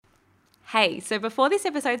Hey, so before this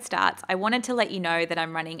episode starts, I wanted to let you know that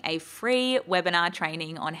I'm running a free webinar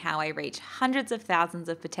training on how I reach hundreds of thousands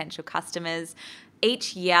of potential customers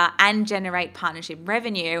each year and generate partnership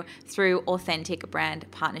revenue through authentic brand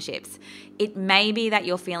partnerships. It may be that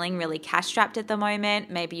you're feeling really cash strapped at the moment.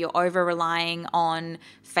 Maybe you're over relying on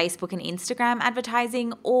Facebook and Instagram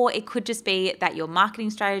advertising, or it could just be that your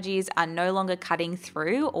marketing strategies are no longer cutting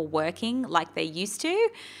through or working like they used to.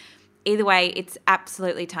 Either way, it's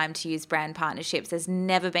absolutely time to use brand partnerships. There's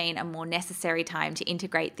never been a more necessary time to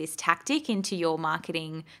integrate this tactic into your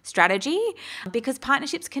marketing strategy because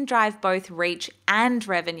partnerships can drive both reach and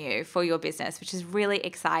revenue for your business, which is really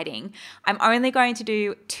exciting. I'm only going to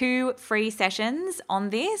do 2 free sessions on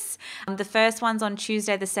this. The first one's on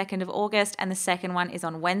Tuesday, the 2nd of August, and the second one is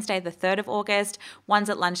on Wednesday, the 3rd of August. One's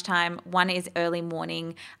at lunchtime, one is early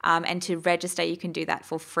morning. And to register, you can do that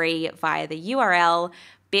for free via the URL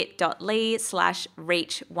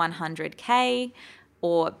bit.ly/reach100k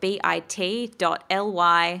or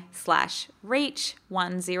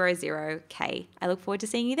bit.ly/reach100k. I look forward to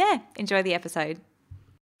seeing you there. Enjoy the episode.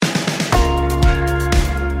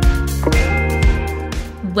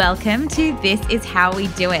 Welcome to This Is How We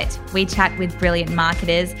Do It. We chat with brilliant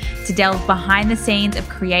marketers to delve behind the scenes of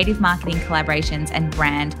creative marketing collaborations and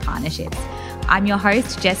brand partnerships. I'm your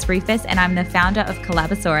host, Jess Rufus, and I'm the founder of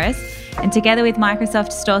Collabosaurus. And together with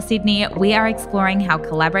Microsoft Store Sydney, we are exploring how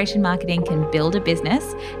collaboration marketing can build a business,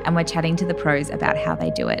 and we're chatting to the pros about how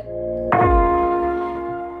they do it.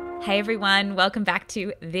 Hey everyone, welcome back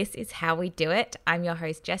to This Is How We Do It. I'm your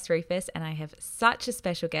host, Jess Rufus, and I have such a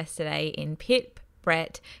special guest today in Pip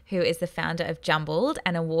Brett, who is the founder of Jumbled,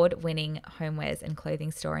 an award-winning homewares and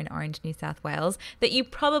clothing store in Orange, New South Wales, that you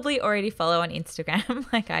probably already follow on Instagram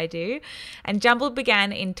like I do. And Jumbled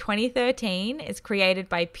began in 2013, is created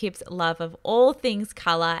by Pip's love of all things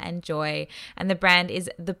colour and joy, and the brand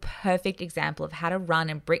is the perfect example of how to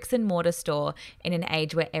run a bricks and mortar store in an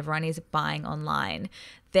age where everyone is buying online.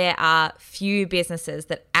 There are few businesses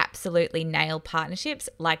that absolutely nail partnerships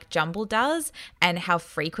like Jumbled does, and how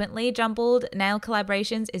frequently Jumbled nail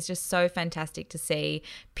collaborations is just so fantastic to see.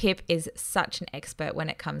 Pip is such an expert when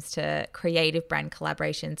it comes to creative brand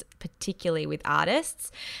collaborations, particularly with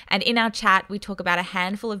artists. And in our chat, we talk about a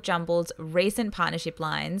handful of Jumbled's recent partnership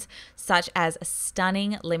lines, such as a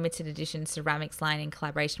stunning limited edition ceramics line in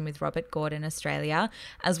collaboration with Robert Gordon Australia,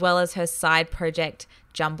 as well as her side project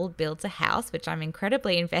Jumbled Builds a House, which I'm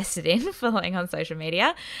incredibly invested in following on social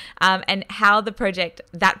media, and how that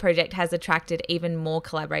project has attracted even more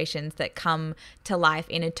collaborations that come to life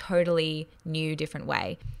in a totally new, different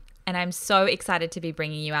way. And I'm so excited to be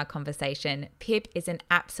bringing you our conversation. Pip is an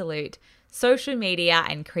absolute social media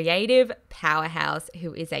and creative powerhouse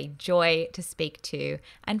who is a joy to speak to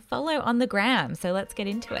and follow on the gram. So let's get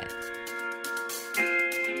into it.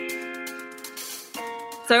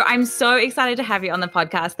 So I'm so excited to have you on the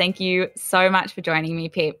podcast. Thank you so much for joining me,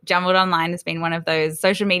 Pip. Jumbled Online has been one of those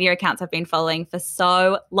social media accounts I've been following for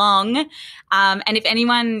so long. And if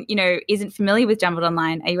anyone, isn't familiar with Jumbled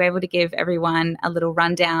Online, are you able to give everyone a little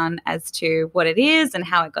rundown as to what it is and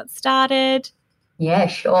how it got started? Yeah,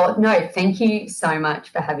 sure. No, thank you so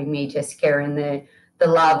much for having me, Jessica. And the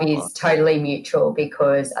love is totally mutual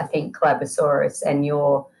because I think Collabosaurus and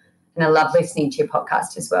I love listening to your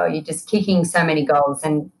podcast as well. You're just kicking so many goals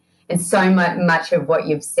and so much of what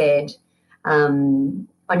you've said on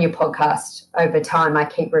your podcast over time, I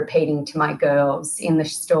keep repeating to my girls in the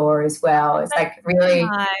store as well. It's like really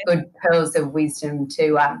good pearls of wisdom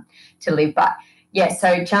to live by. Yeah,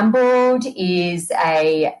 so Jumbled is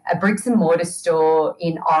a bricks and mortar store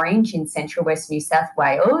in Orange in central west New South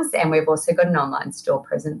Wales, and we've also got an online store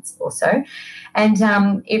presence also. And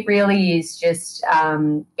it really is just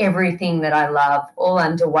everything that I love all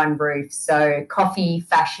under one roof. So coffee,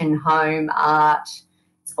 fashion, home, art,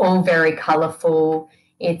 it's all very colourful.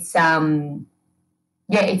 It's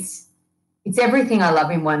it's everything I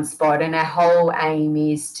love in one spot, and our whole aim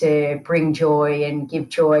is to bring joy and give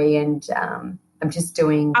joy, and I'm just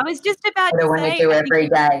doing I was just about what I want to do every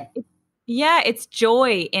day. Yeah, it's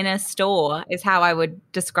joy in a store is how I would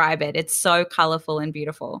describe it. It's so colourful and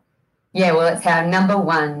beautiful. Yeah, well, it's our number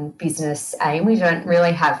one business aim. We don't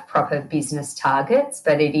really have proper business targets,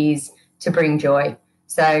 but it is to bring joy.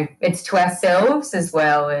 So it's to ourselves as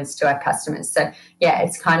well as to our customers. So, yeah,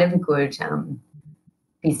 it's kind of a good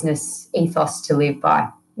business ethos to live by.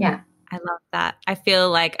 Yeah. I love that. I feel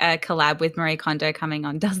like a collab with Marie Kondo coming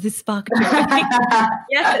on. Does this spark joy?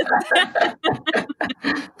 Yes.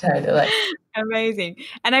 Totally. Amazing.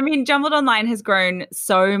 And I mean, Jumbled Online has grown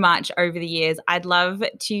so much over the years. I'd love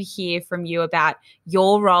to hear from you about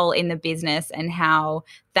your role in the business and how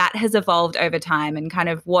that has evolved over time, and kind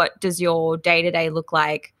of what does your day-to-day look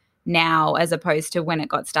like now as opposed to when it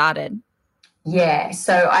got started? Yeah,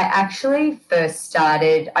 so I actually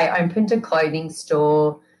I opened a clothing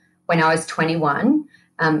store when I was 21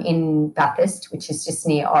 in Bathurst, which is just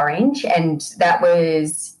near Orange. And that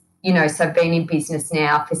was, so I've been in business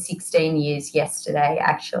now for 16 years yesterday,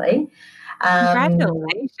 actually.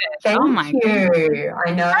 Congratulations. Thank oh my you. Goodness.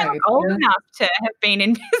 I know. I'm old enough to have been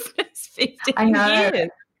in business 15 years.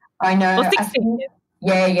 I know. Or 16 years.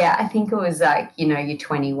 Yeah. I think it was like, you're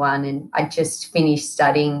 21 and I just finished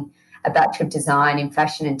studying a Bachelor of Design in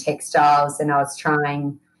fashion and textiles, and I was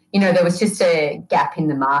trying, there was just a gap in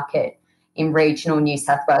the market in regional New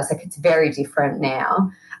South Wales. Like, it's very different now.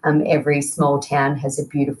 Every small town has a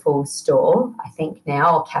beautiful store, I think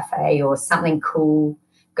now, or cafe or something cool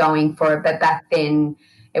going for it. But back then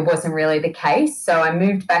it wasn't really the case. So I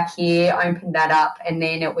moved back here, opened that up, and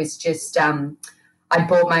then it was just I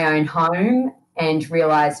bought my own home and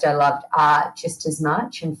realised I loved art just as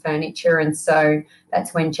much and furniture. And so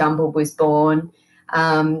that's when Jumbled was born.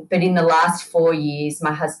 But in the last 4 years,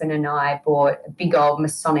 my husband and I bought a big old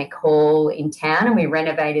Masonic hall in town, and we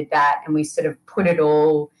renovated that, and we sort of put it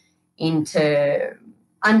all into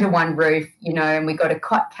under one roof, and we got a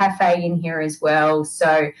cafe in here as well.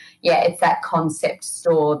 So, yeah, it's that concept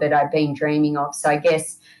store that I've been dreaming of. So I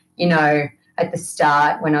guess, at the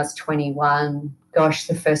start when I was 21, gosh,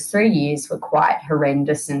 the first 3 years were quite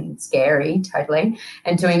horrendous and scary, totally,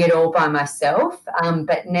 and doing it all by myself.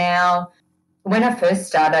 But now, when I first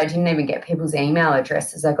started, I didn't even get people's email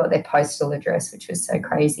addresses. I got their postal address, which was so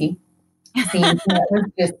crazy. The internet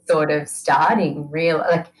was just sort of starting,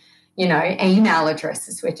 email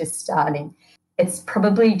addresses were just starting. It's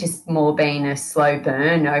probably just more been a slow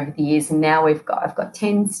burn over the years, and now I've got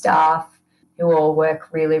 10 staff who all work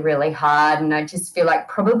really, really hard, and I just feel like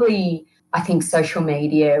I think social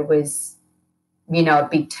media was, a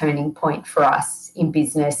big turning point for us in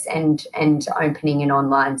business, and opening an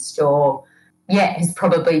online store, has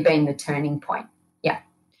probably been the turning point. Yeah.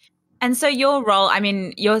 And so your role, I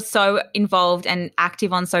mean, you're so involved and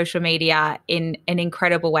active on social media in an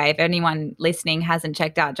incredible way. If anyone listening hasn't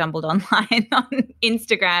checked out Jumbled Online on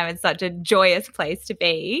Instagram, it's such a joyous place to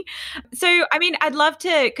be. So, I mean, I'd love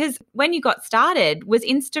to, because when you got started, was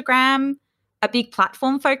Instagram a big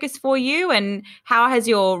platform focus for you? And how has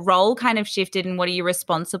your role kind of shifted, and what are you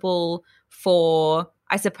responsible for,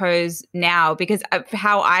 I suppose, now? Because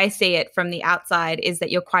how I see it from the outside is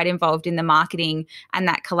that you're quite involved in the marketing and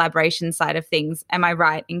that collaboration side of things. Am I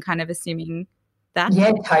right in kind of assuming that?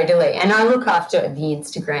 Yeah, totally. And I look after the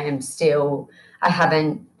Instagram still. I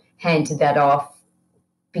haven't handed that off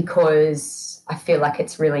because I feel like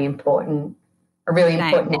it's really important, a really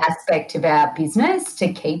important aspect of our business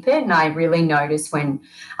to keep it. And I really notice when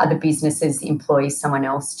other businesses employ someone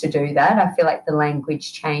else to do that. I feel like the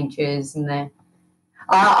language changes, and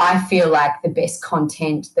I feel like the best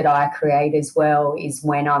content that I create as well is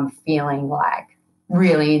when I'm feeling like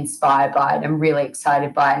really inspired by it and really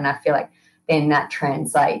excited by it, and I feel like then that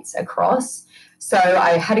translates across. So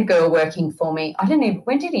I had a girl working for me.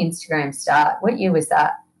 When did Instagram start? What year was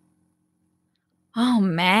that? Oh,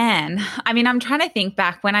 man. I mean, I'm trying to think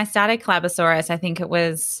back. When I started Collabosaurus, I think it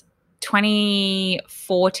was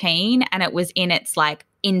 2014, and it was in its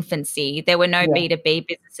infancy. There were no B2B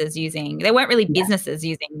businesses there weren't really businesses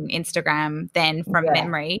using Instagram then from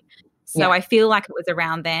memory. So I feel like it was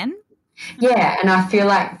around then. Yeah, and I feel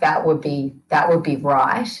like that would be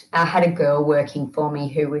right. I had a girl working for me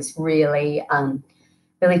who was really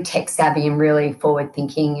really tech savvy and really forward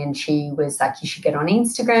thinking, and she was like, you should get on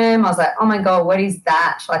Instagram. I was like, oh my God, what is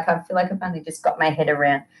that? I feel like I've only just got my head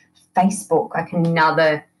around Facebook,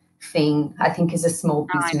 another thing. I think as a small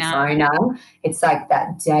business owner, it's like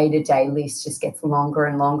that day-to-day list just gets longer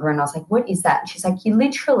and longer, and I was like, what is that? And she's like, you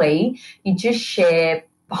just share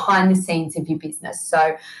behind the scenes of your business,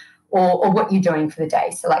 so or what you're doing for the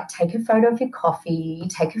day. So take a photo of your coffee,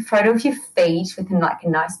 take a photo of your feet with a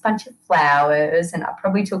nice bunch of flowers, and I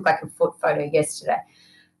probably took a foot photo yesterday.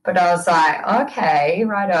 But I was like, okay,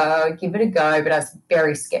 righto, give it a go. But I was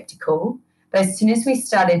very skeptical. But as soon as we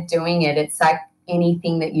started doing it, it's like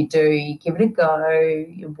anything that you do, you give it a go,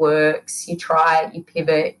 it works, you try it, you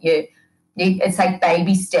pivot, it's like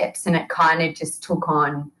baby steps, and it kind of just took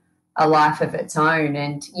on a life of its own.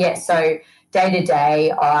 And so day to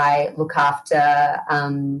day, I look after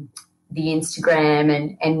the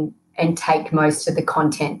Instagram and and take most of the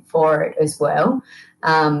content for it as well,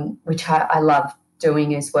 which I love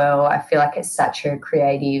doing as well. I feel like it's such a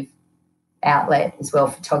creative outlet as well,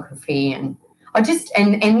 photography, and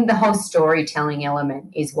and the whole storytelling element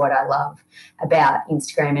is what I love about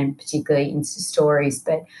Instagram, and particularly Insta stories.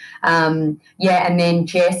 But and then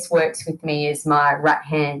Jess works with me as my right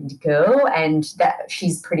hand girl, and that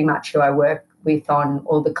she's pretty much who I work with on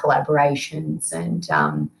all the collaborations and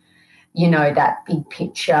that big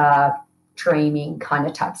picture dreaming kind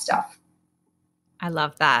of type stuff. I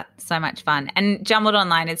love that. So much fun. And Jumbled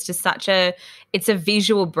Online, it's just it's a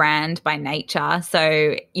visual brand by nature.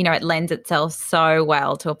 So, it lends itself so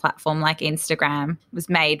well to a platform like Instagram. It was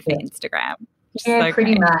made for Instagram. Yeah, so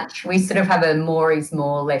pretty much. We sort of have a more is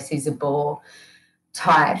more, less is a bore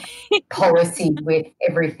type policy with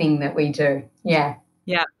everything that we do. Yeah.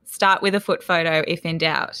 Yeah. Start with a foot photo if in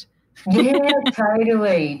doubt. Yeah,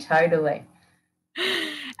 totally.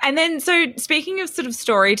 And then, so speaking of sort of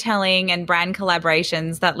storytelling and brand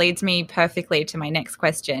collaborations, that leads me perfectly to my next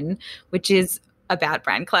question, which is about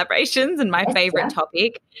brand collaborations and my favorite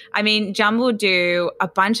topic. I mean, Jumble do a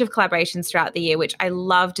bunch of collaborations throughout the year, which I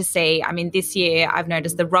love to see. I mean, this year I've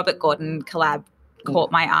noticed the Robert Gordon collab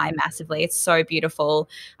caught my eye massively. It's so beautiful.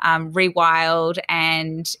 Rewild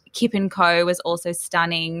and Kip & Co was also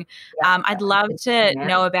stunning. I'd love to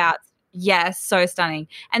know about. Yes, so stunning.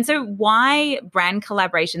 And so why brand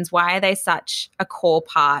collaborations, why are they such a core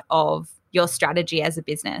part of your strategy as a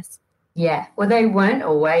business? Yeah, well, they weren't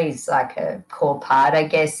always like a core part. I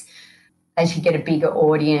guess as you get a bigger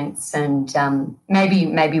audience and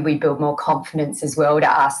maybe we build more confidence as well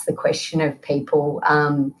to ask the question of people,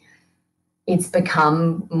 it's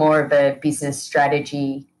become more of a business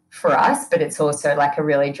strategy for us, but it's also like a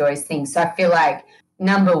really joyous thing. So I feel like,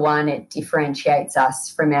 number one, it differentiates us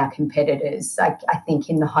from our competitors. Like, I think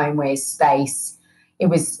in the homeware space,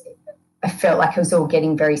 I felt like it was all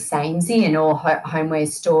getting very samey, and all homeware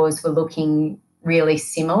stores were looking really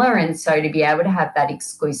similar. And so to be able to have that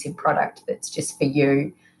exclusive product that's just for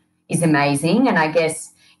you is amazing. And I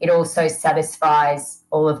guess it also satisfies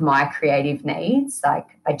all of my creative needs. Like,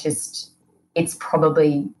 it's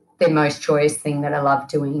probably the most joyous thing that I love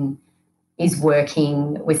doing is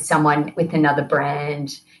working with someone, with another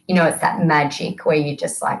brand. It's that magic where you're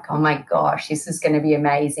just like, oh my gosh, this is going to be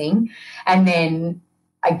amazing. And then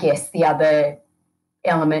I guess the other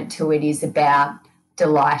element to it is about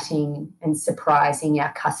delighting and surprising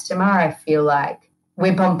our customer. I feel like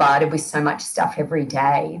we're bombarded with so much stuff every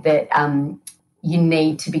day that you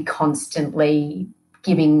need to be constantly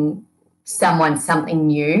giving someone something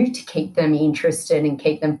new to keep them interested and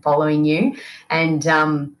keep them following you. And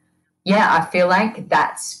I feel like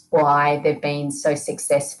that's why they've been so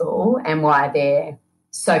successful and why they're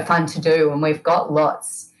so fun to do. And we've got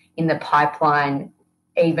lots in the pipeline,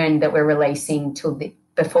 even that we're releasing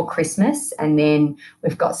before Christmas. And then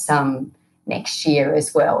we've got some next year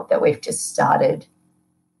as well that we've just started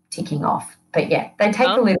ticking off. But yeah, they take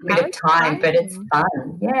a little bit of time, but it's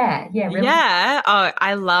fun. Yeah, really. Yeah. Oh,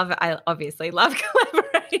 I obviously love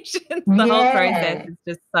collaborations. The whole process is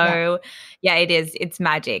just so, it is. It's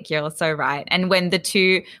magic. You're so right. And when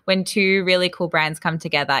two really cool brands come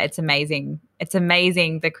together, it's amazing. It's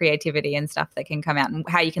amazing the creativity and stuff that can come out and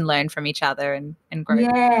how you can learn from each other and grow.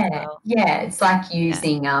 Yeah. Well. Yeah. It's like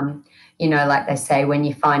using, like they say, when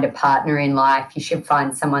you find a partner in life, you should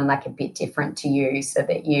find someone like a bit different to you so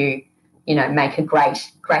that you make a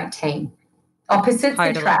great team. Opposites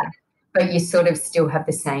attract, but you sort of still have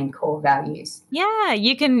the same core values. Yeah,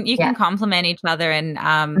 you can complement each other and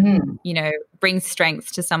bring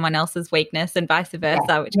strength to someone else's weakness and vice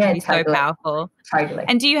versa, which can be so powerful. Totally.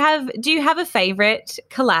 And do you have a favorite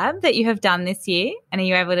collab that you have done this year? And are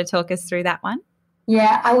you able to talk us through that one?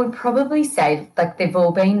 Yeah, I would probably say like they've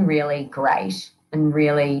all been really great and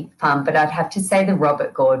really fun, but I'd have to say the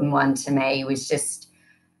Robert Gordon one to me was just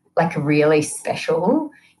like really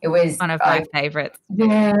special. It was one of my favorites.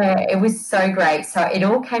 Yeah, it was so great. So it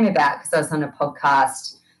all came about because I was on a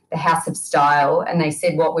podcast, The House of Style, and they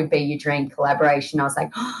said, what would be your dream collaboration? I was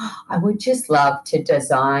like, I would just love to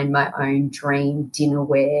design my own dream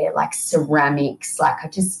dinnerware, like ceramics. Like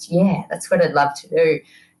that's what I'd love to do.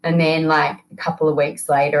 And then like a couple of weeks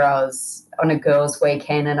later, I was on a girls'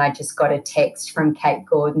 weekend and I just got a text from Kate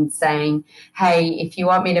Gordon saying, hey, if you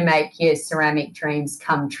want me to make your ceramic dreams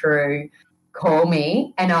come true, call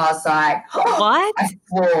me. And I was like, what? I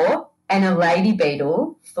swore, and a lady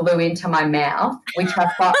beetle flew into my mouth, which I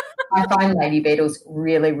find lady beetles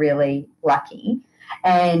really, really lucky.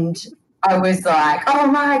 And I was like, oh,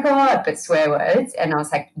 my God, but swear words. And I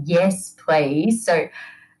was like, yes, please. So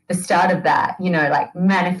the start of that, like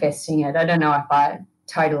manifesting it. I don't know if I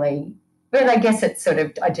totally. But I guess it's sort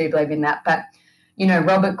of, I do believe in that. But, you know,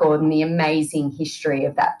 Robert Gordon, the amazing history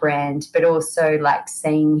of that brand, but also like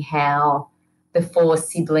seeing how the four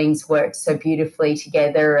siblings worked so beautifully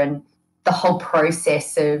together, and the whole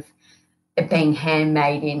process of it being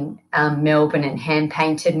handmade in Melbourne and hand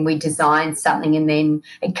painted, and we designed something and then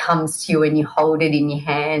it comes to you and you hold it in your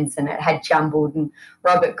hands, and it had Jumbled and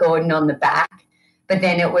Robert Gordon on the back. But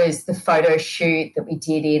then it was the photo shoot that we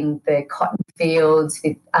did in the cotton fields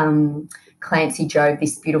with Clancy Jobe,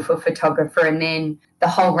 this beautiful photographer, and then the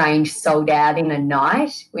whole range sold out in a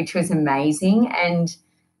night, which was amazing. And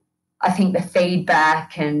I think the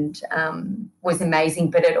feedback and was amazing,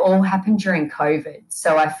 but it all happened during COVID.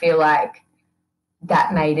 So I feel like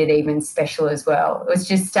that made it even special as well. It was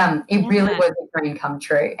just, it really was a dream come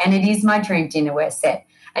true. And it is my dream dinnerware set,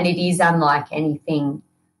 and it is unlike anything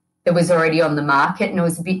that was already on the market, and it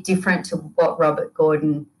was a bit different to what Robert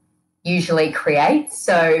Gordon usually creates.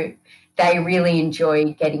 So they really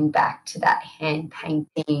enjoy getting back to that hand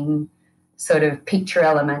painting sort of picture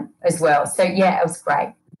element as well. So, yeah, it was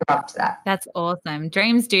great. Loved that. That's awesome.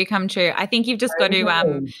 Dreams do come true. I think you've just got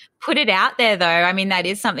to put it out there, though. I mean, that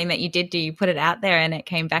is something that you did do. You put it out there and it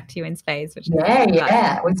came back to you in spades. Which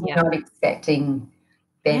I was not expecting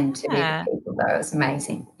them to be the people, though. It was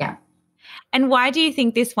amazing. Yeah. And why do you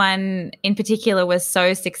think this one in particular was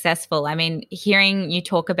so successful? I mean, hearing you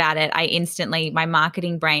talk about it, my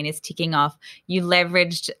marketing brain is ticking off. You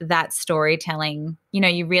leveraged that storytelling. You know,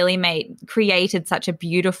 you really created such a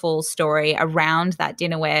beautiful story around that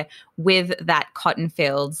dinnerware with that Cotton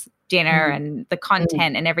Fields dinner and the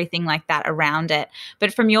content and everything like that around it.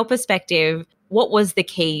 But from your perspective, what was the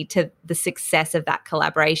key to the success of that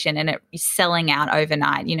collaboration and it selling out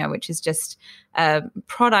overnight, you know, which is just a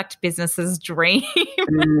product business's dream?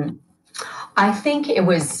 I think it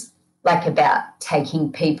was like about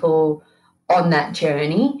taking people on that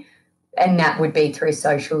journey, and that would be through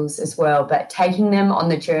socials as well, but taking them on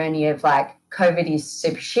the journey of like COVID is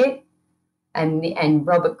super shit, and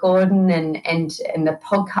Robert Gordon and the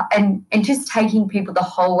podcast and just taking people the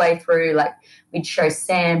whole way through. Like we'd show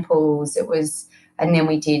samples, and then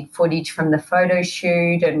we did footage from the photo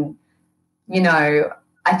shoot, and, you know,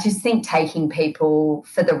 I just think taking people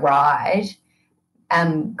for the ride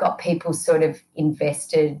got people sort of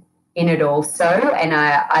invested in it also. And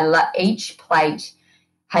I love each plate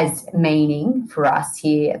has meaning for us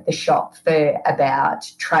here at the shop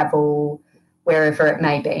about travel, wherever it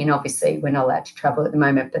may be. And obviously we're not allowed to travel at the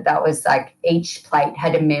moment, but that was like each plate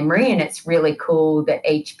had a memory, and it's really cool that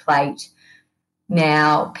each plate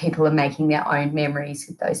now people are making their own memories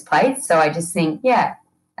with those plates. So I just think, I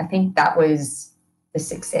think that was the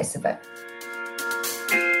success of it.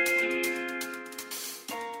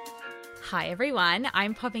 Hi everyone,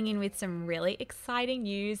 I'm popping in with some really exciting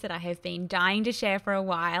news that I have been dying to share for a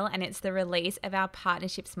while, and it's the release of our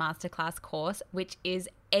Partnerships Masterclass course, which is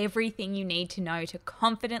everything you need to know to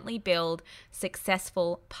confidently build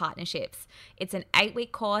successful partnerships. It's an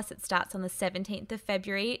 8-week course. It starts on the 17th of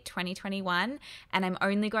February 2021, and I'm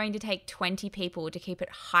only going to take 20 people to keep it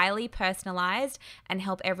highly personalized and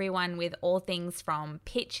help everyone with all things from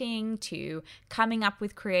pitching to coming up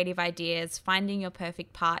with creative ideas, finding your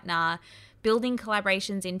perfect partner, building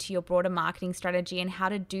collaborations into your broader marketing strategy and how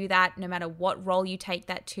to do that no matter what role you take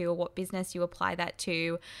that to or what business you apply that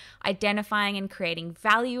to, identifying and creating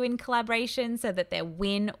value in collaboration so that they're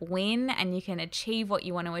win-win and you can achieve what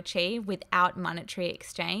you want to achieve without monetary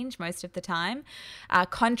exchange most of the time,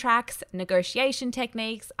 contracts, negotiation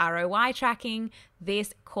techniques, ROI tracking.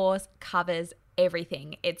 This course covers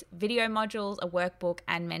everything. It's video modules, a workbook,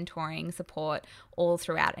 and mentoring support all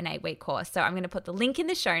throughout an 8-week course. So I'm going to put the link in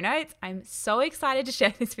the show notes. I'm so excited to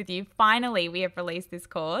share this with you. Finally, we have released this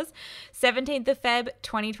course. 17th of Feb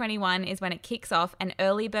 2021 is when it kicks off, and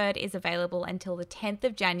early bird is available until the 10th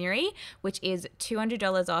of January, which is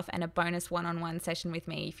 $200 off and a bonus one-on-one session with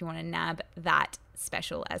me if you want to nab that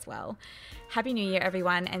special as well. Happy New Year,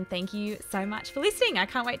 everyone, and thank you so much for listening. I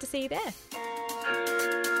can't wait to see you there.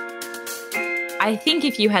 I think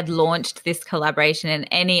if you had launched this collaboration in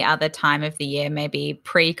any other time of the year, maybe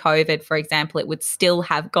pre-COVID, for example, it would still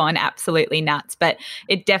have gone absolutely nuts. But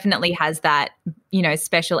it definitely has that, you know,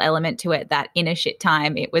 special element to it, that inner shit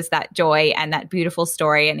time. It was that joy and that beautiful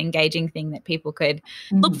story and engaging thing that people could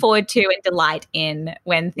look forward to and delight in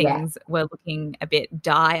when things were looking a bit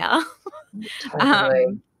dire.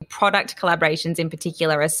 Totally. Product collaborations in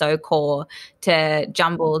particular are so core to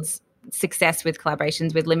Jumbled's success with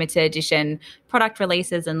collaborations with limited edition product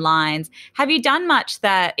releases and lines. Have you done much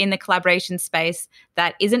that in the collaboration space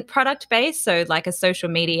that isn't product based? So like a social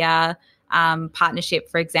media partnership,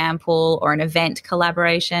 for example, or an event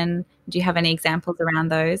collaboration? Do you have any examples around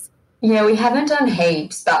those? Yeah, we haven't done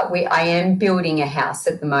heaps, but I am building a house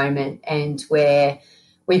at the moment, and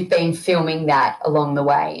we've been filming that along the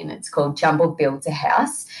way, and it's called Jumbled Builds a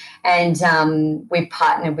House. And we've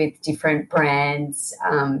partnered with different brands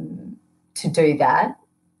to do that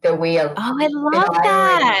we are. Oh, I love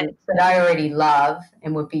that. That I already love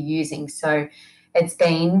and would be using. So it's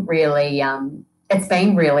been really fun.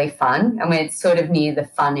 I mean, it's sort of near the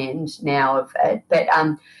fun end now of it. But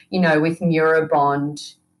with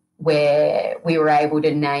Murabond, where we were able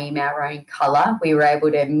to name our own colour, we were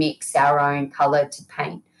able to mix our own colour to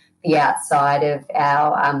paint the outside of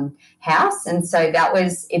our house. And so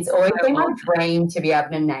it's always been my dream to be able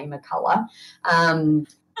to name a colour.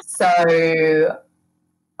 So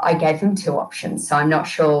I gave them two options, so I'm not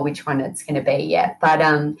sure which one it's going to be yet. But,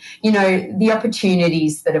 the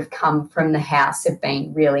opportunities that have come from the house have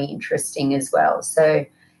been really interesting as well. So,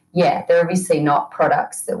 yeah, they're obviously not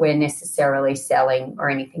products that we're necessarily selling or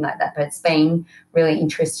anything like that, but it's been really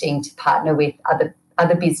interesting to partner with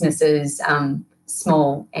other businesses,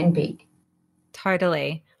 small and big.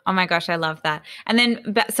 Totally. Oh my gosh, I love that. And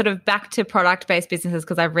then sort of back to product-based businesses,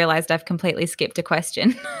 because I've realized I've completely skipped a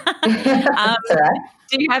question.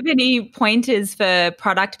 Do you have any pointers for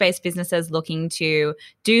product-based businesses looking to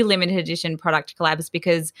do limited edition product collabs?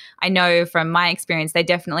 Because I know from my experience, they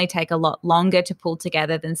definitely take a lot longer to pull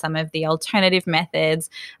together than some of the alternative methods.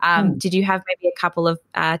 Did you have maybe a couple of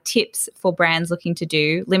tips for brands looking to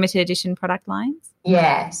do limited edition product lines?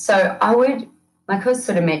 Yeah, so I would, like I was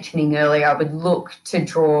sort of mentioning earlier, I would look to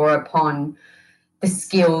draw upon the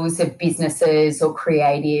skills of businesses or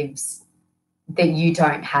creatives that you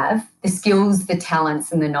don't have, the skills, the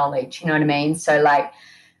talents and the knowledge, you know what I mean? So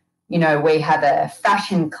we have a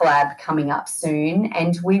fashion collab coming up soon,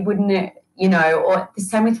 and we wouldn't, or the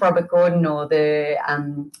same with Robert Gordon or the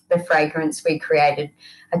fragrance we created,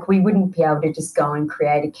 like we wouldn't be able to just go and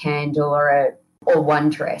create a candle or one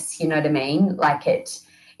dress, you know what I mean? Like it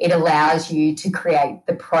allows you to create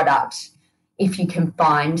the product if you can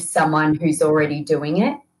find someone who's already doing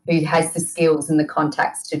it, who has the skills and the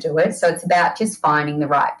contacts to do it. So it's about just finding the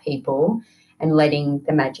right people and letting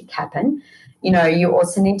the magic happen. You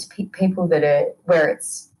also need to pick people where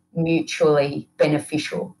it's mutually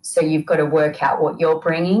beneficial. So you've got to work out what you're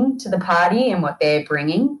bringing to the party and what they're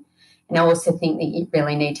bringing. And I also think that you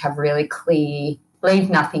really need to have really clear, leave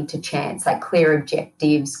nothing to chance, like clear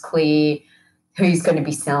objectives, clear who's going to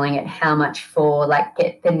be selling it, how much for, like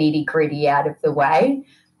get the nitty-gritty out of the way.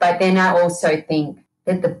 But then I also think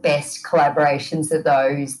that the best collaborations are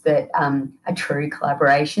those that are true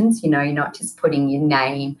collaborations. You're not just putting your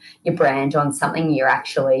name, your brand on something, you're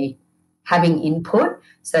actually having input.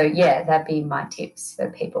 So, yeah, that'd be my tips for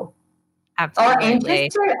people. Absolutely.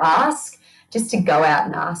 And just to go out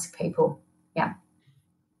and ask people. Yeah.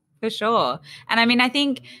 For sure. And I mean, I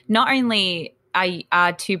think not only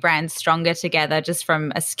are two brands stronger together just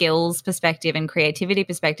from a skills perspective and creativity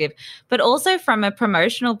perspective, but also from a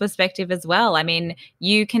promotional perspective as well. I mean,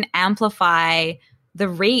 you can amplify the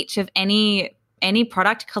reach of any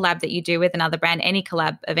product collab that you do with another brand, any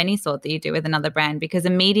collab of any sort that you do with another brand, because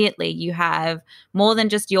immediately you have more than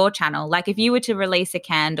just your channel. Like if you were to release a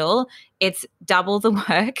candle, it's double the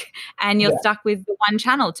work and you're stuck with the one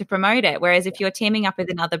channel to promote it. Whereas if you're teaming up with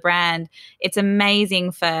another brand, it's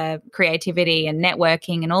amazing for creativity and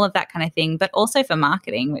networking and all of that kind of thing, but also for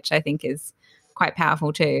marketing, which I think is quite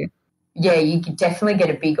powerful too. Yeah, you could definitely get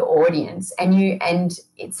a bigger audience, and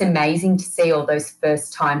it's amazing to see all those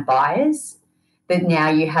first-time buyers that now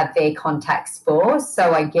you have their contacts for.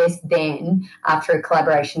 So I guess then after a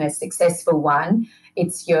collaboration, a successful one,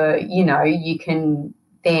 it's you can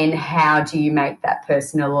then, how do you make that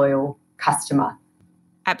person a loyal customer?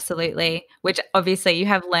 Absolutely, which obviously you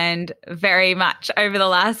have learned very much over the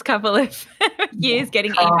last couple of years,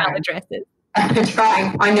 getting email addresses.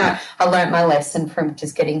 Trying. I know. I learnt my lesson from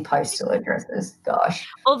just getting postal addresses. Gosh.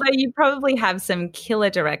 Although you probably have some killer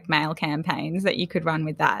direct mail campaigns that you could run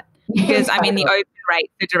with that. Because, I mean, the open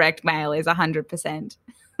rate for direct mail is 100%.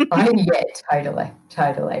 Oh, yeah,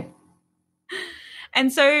 totally.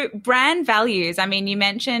 And so brand values, I mean, you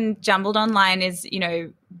mentioned Jumbled Online is,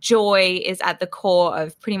 joy is at the core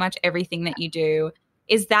of pretty much everything that you do.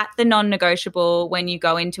 Is that the non-negotiable when you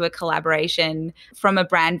go into a collaboration from a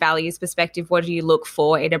brand values perspective? What do you look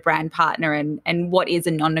for in a brand partner, and what is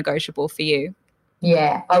a non-negotiable for you?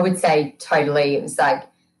 Yeah, I would say totally. It was like,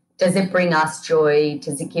 does it bring us joy?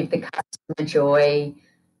 Does it give the customer joy?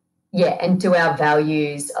 Yeah, and do our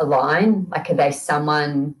values align? Like, are they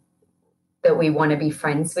someone that we want to be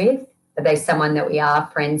friends with? Are they someone that we are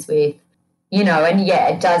friends with? and yeah,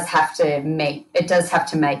 it does have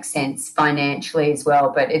to make sense financially as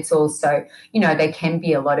well, but it's also, there can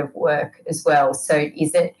be a lot of work as well. So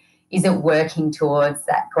is it working towards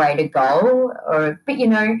that greater goal? But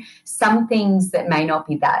some things that may not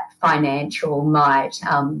be that financial might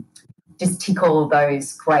just tick all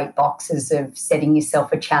those great boxes of setting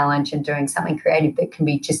yourself a challenge and doing something creative that can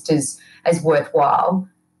be just as worthwhile,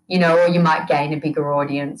 or you might gain a bigger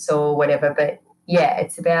audience or whatever. But yeah,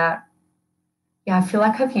 it's about, yeah, I feel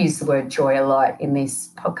like I've used the word joy a lot in this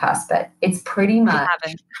podcast, but it's pretty much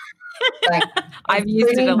like I've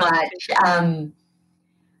used it a lot.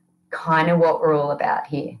 Kind of what we're all about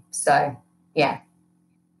here. So yeah.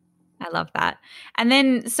 I love that. And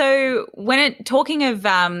then, so talking of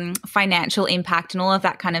financial impact and all of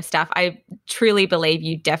that kind of stuff, I truly believe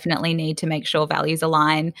you definitely need to make sure values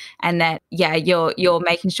align, and that, yeah, you're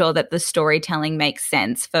making sure that the storytelling makes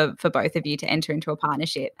sense for both of you to enter into a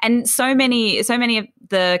partnership. And so many of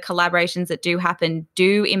the collaborations that do happen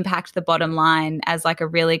do impact the bottom line as like a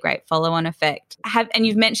really great follow-on effect. And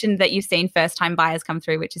you've mentioned that you've seen first-time buyers come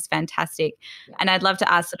through, which is fantastic. And I'd love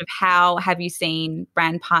to ask sort of, how have you seen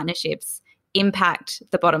brand partnerships impact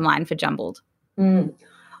the bottom line for Jumbled?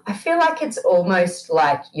 I feel like it's almost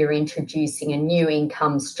like you're introducing a new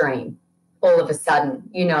income stream all of a sudden,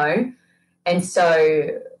 and so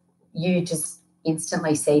you just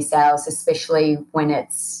instantly see sales, especially when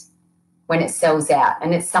it sells out,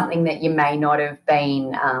 and it's something that you may not have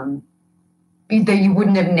been, that you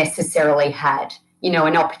wouldn't have necessarily had,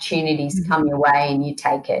 and opportunities come your way and you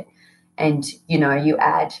take it, and, you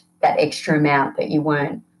add that extra amount that you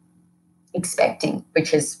weren't expecting,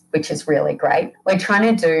 which is really great. We're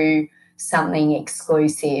trying to do something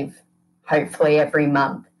exclusive, hopefully every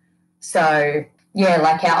month. So yeah,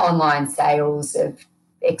 like our online sales have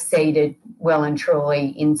exceeded well and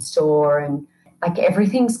truly in store, and like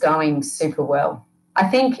everything's going super well. I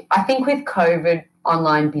think with COVID,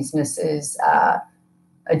 online businesses are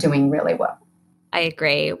doing really well. I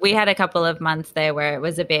agree. We had a couple of months there where it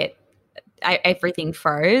was a bit, everything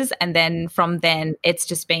froze, and then from then it's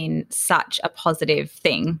just been such a positive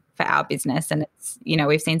thing for our business. And it's,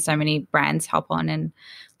 we've seen so many brands hop on and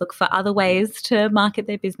look for other ways to market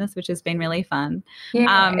their business, which has been really fun.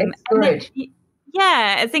 Yeah, it's good.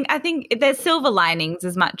 I think there's silver linings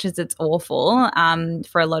as much as it's awful.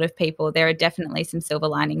 For a lot of people, there are definitely some silver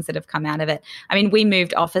linings that have come out of it. I mean, we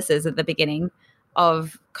moved offices at the beginning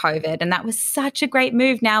of COVID, and that was such a great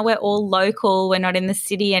move. Now we're all local. We're not in the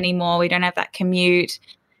city anymore. We don't have that commute.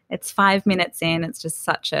 It's 5 minutes in. It's just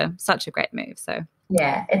such a great move. So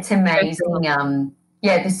yeah, it's amazing.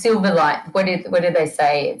 The silver light. What do they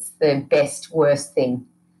say? It's the best worst thing.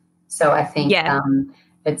 So I think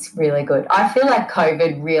it's really good. I feel like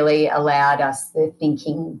COVID really allowed us the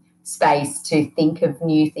thinking space to think of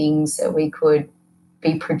new things that we could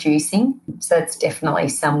be producing. So it's definitely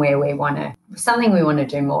something we want to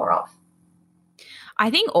do more of. I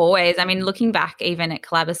think always, looking back even at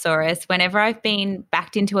Collabosaurus, whenever I've been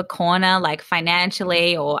backed into a corner, like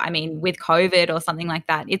financially or, with COVID or something like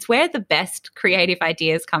that, it's where the best creative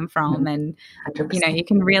ideas come from. And, 100%. You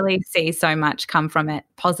can really see so much come from it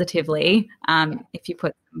positively if you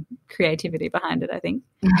put some creativity behind it, I think.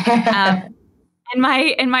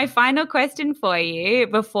 And my final question for you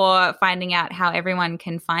before finding out how everyone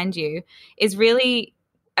can find you is really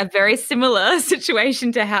a very similar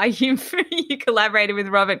situation to how you collaborated with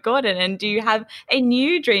Robert Gordon. And do you have a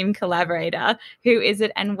new dream collaborator? Who is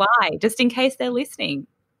it and why? Just in case they're listening.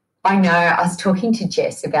 I know. I was talking to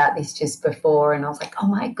Jess about this just before, and I was like, oh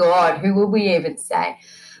my God, who will we even say?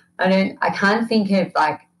 I can't think of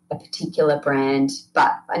like a particular brand,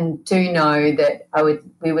 but I do know that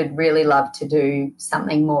we would really love to do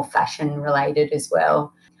something more fashion related as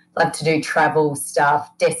well. Love to do travel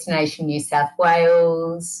stuff, Destination New South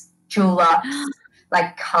Wales, Dulups,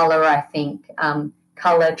 like colour, I think,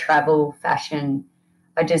 colour, travel, fashion.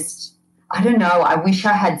 I don't know. I wish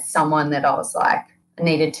I had someone that I was like, I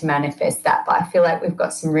needed to manifest that, but I feel like we've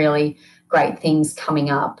got some really great things coming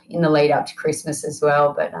up in the lead up to Christmas as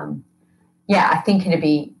well. But I think it'd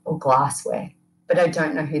be glassware, but I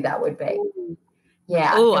don't know who that would be.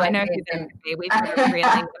 Yeah. Oh, I know who that would be. We've got a really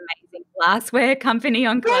amazing glassware company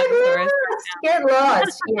on Collabosaurus. Get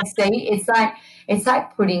lost. Yeah, see, it's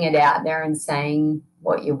like putting it out there and saying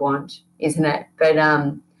what you want, isn't it? But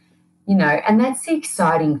and that's the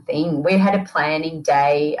exciting thing. We had a planning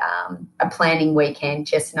day, a planning weekend.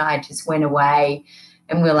 Jess and I just went away,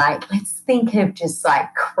 and we're like, let's think of just like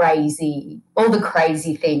all the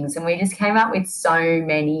crazy things. And we just came up with so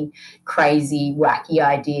many crazy, wacky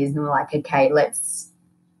ideas. And we're like, okay, let's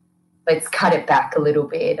let's cut it back a little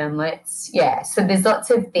bit and so there's lots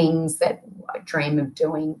of things that I dream of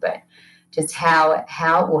doing, but just how it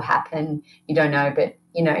will happen, you don't know. But,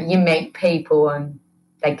 you know, you meet people and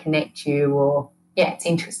they connect you, or, it's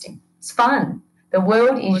interesting. It's fun. The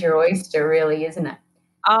world is your oyster, really, isn't it?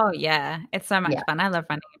 Oh, yeah. It's so much fun. I love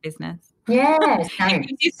running a business. Yeah, same. It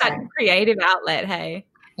gives you such a creative outlet, hey?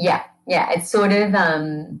 Yeah. It's sort of,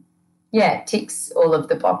 it ticks all of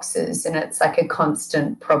the boxes, and it's like a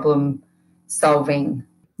constant problem solving.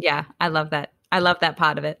 Yeah, I love that. I love that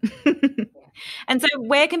part of it. And so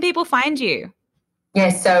where can people find you? Yeah,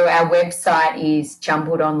 so our website is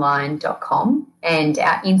jumbledonline.com and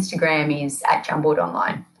our Instagram is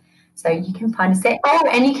 @jumbledonline. So you can find us there. Oh,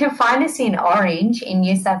 and you can find us in Orange in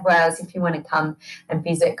New South Wales if you want to come and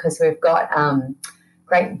visit, because we've got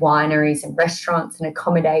great wineries and restaurants and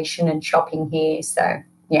accommodation and shopping here. So,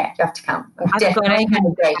 yeah, you have to come. I'm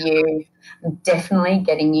definitely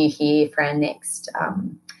getting you here for our next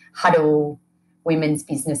Huddle Women's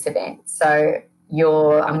Business event. So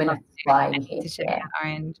I'm going to fly you here.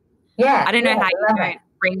 Orange. Yeah. I don't know how you don't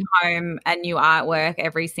bring home a new artwork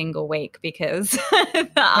every single week, because the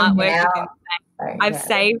artwork is insane. I've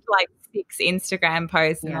saved like 6 Instagram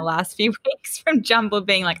posts in the last few weeks from Jumbled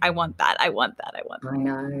being like, I want that. I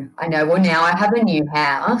know. Well, now I have a new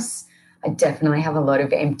house. I definitely have a lot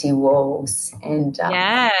of empty walls. And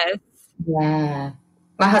yes. Yeah.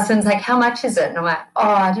 My husband's like, how much is it? And I'm like,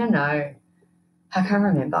 I don't know. I can't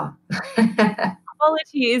remember.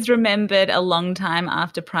 Quality is remembered a long time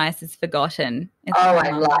after price is forgotten.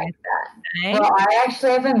 I like that. Eh? Well, I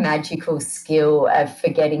actually have a magical skill of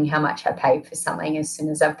forgetting how much I paid for something as soon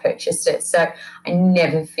as I've purchased it. So I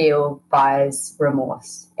never feel buyer's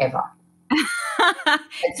remorse ever. I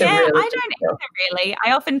don't either, really.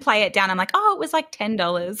 I often play it down. I'm like, it was like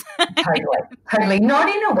 $10. Totally. Not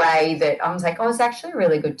in a way that I was like, it's actually a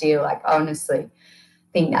really good deal. Like, honestly,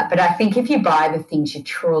 think that. But I think if you buy the things you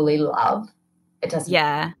truly love, it doesn't.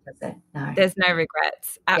 Yeah. Does it? No. There's no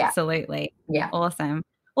regrets. Absolutely. Yeah. Awesome.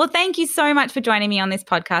 Well, thank you so much for joining me on this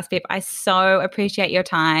podcast, Pip. I so appreciate your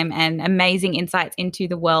time and amazing insights into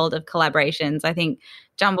the world of collaborations. I think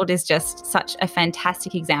Jumbled is just such a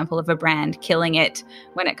fantastic example of a brand killing it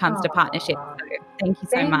when it comes to partnerships. So thank you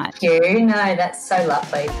so much. Thank you. No, that's so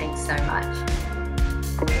lovely. Thanks so much.